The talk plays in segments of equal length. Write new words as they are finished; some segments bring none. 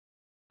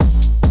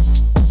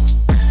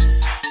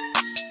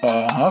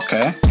Oh,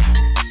 okay.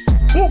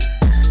 Woo.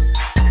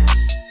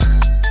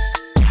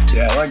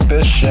 Yeah, I like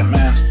this shit,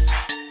 man.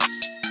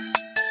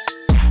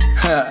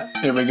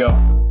 Here we go.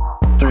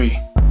 3,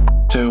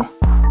 2,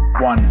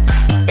 1.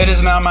 It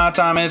is now my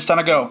time, it's time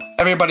to go.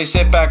 Everybody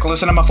sit back,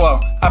 listen to my flow.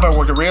 I've been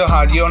working real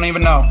hard, you don't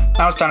even know.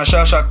 Now it's time to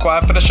shut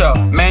quiet for the show.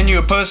 Man, you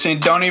a pussy,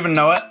 don't even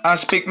know it. I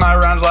speak my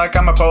rhymes like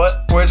I'm a poet.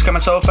 Words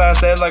coming so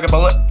fast, dead like a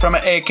bullet. From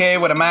an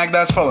AK with a mag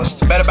that's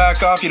fullest. Better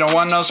back off, you don't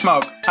want no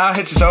smoke. I'll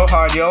hit you so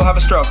hard, you'll have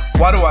a stroke.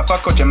 Why do I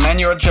fuck with you, man,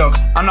 you're a joke.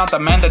 I'm not the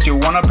man that you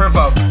wanna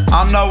provoke.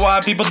 I don't know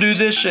why people do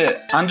this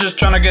shit. I'm just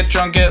trying to get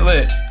drunk, get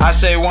lit. I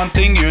say one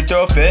thing, you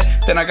throw a fit.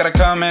 Then I gotta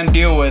come and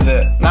deal with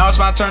it. Now it's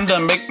my turn to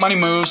make money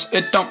moves.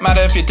 It don't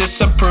matter if you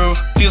disapprove.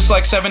 Feels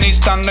like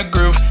 70s, time to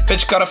groove.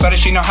 Bitch got a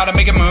fetish, she know how to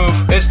make it move.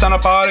 It's time to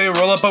party,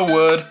 roll up a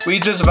wood. We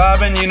just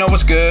vibing, you know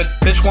what's good.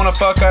 Bitch wanna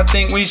fuck, I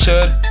think we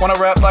should. Wanna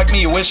rap like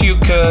me, you wish you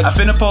could. I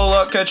finna pull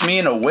up, catch me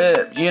in a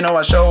whip. You know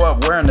I show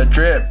up wearing the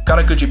drip. Got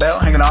a Gucci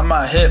belt hanging on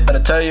my hip.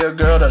 Better tell your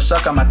girl to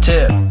suck on my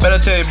tip. Better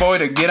tell your boy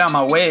to get out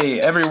my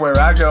way. Everywhere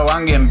I go,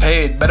 I'm getting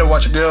paid. Better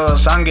watch your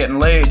girls, I'm getting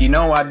laid. You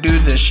know I do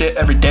this shit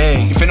every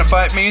day. You finna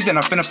fight me, then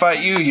I finna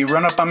fight you. You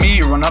run up on me,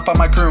 you run up on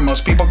my crew.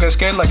 Most people get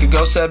scared like a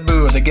ghost said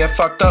boo. They get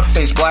fucked up,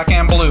 face black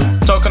and blue.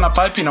 Talking a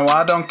pipe, you know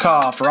I don't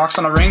cough. Rocks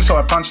on the ring, so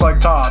I punch like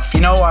Toph.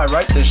 You know I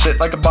write this shit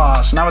like a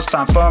boss. Now it's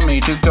time for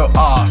me to go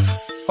off.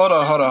 Hold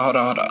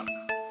on.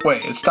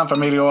 Wait, it's time for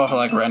me to go off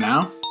like right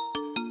now?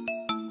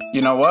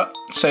 You know what?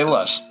 Say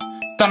less.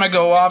 Time to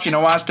go off, you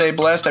know I stay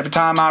blessed. Every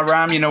time I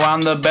rhyme, you know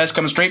I'm the best.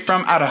 Coming straight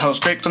from Idaho,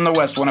 straight from the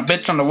west. When a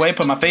bitch on the way,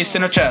 put my face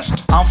in her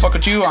chest. I don't fuck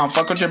with you, I don't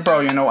fuck with your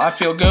bro. You know I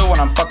feel good when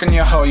I'm fucking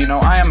your hoe. You know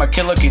I am a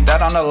killer, keep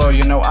that on the low.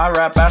 You know I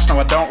rap fast, no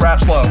I don't rap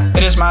slow.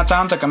 It is my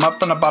time to come up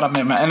from the bottom.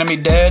 If my enemy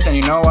dead, then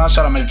you know I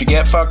shot him. If you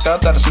get fucked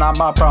up, that is not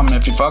my problem.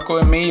 If you fuck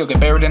with me, you'll get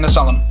buried in the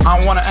solemn. I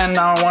don't wanna end,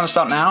 I don't wanna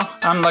stop now.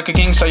 I'm like a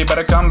king, so you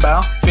better come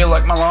bow. Feel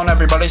like Malone,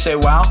 everybody say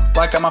wow.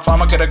 Like I'm a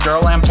farmer, get a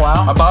girl and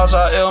plow. My balls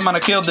are ill, man,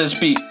 I killed this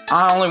beat.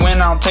 I only win,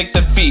 I don't take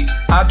defeat.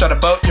 I try to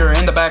boat, you're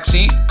in the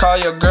backseat. Call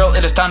your girl,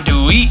 it is time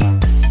to eat.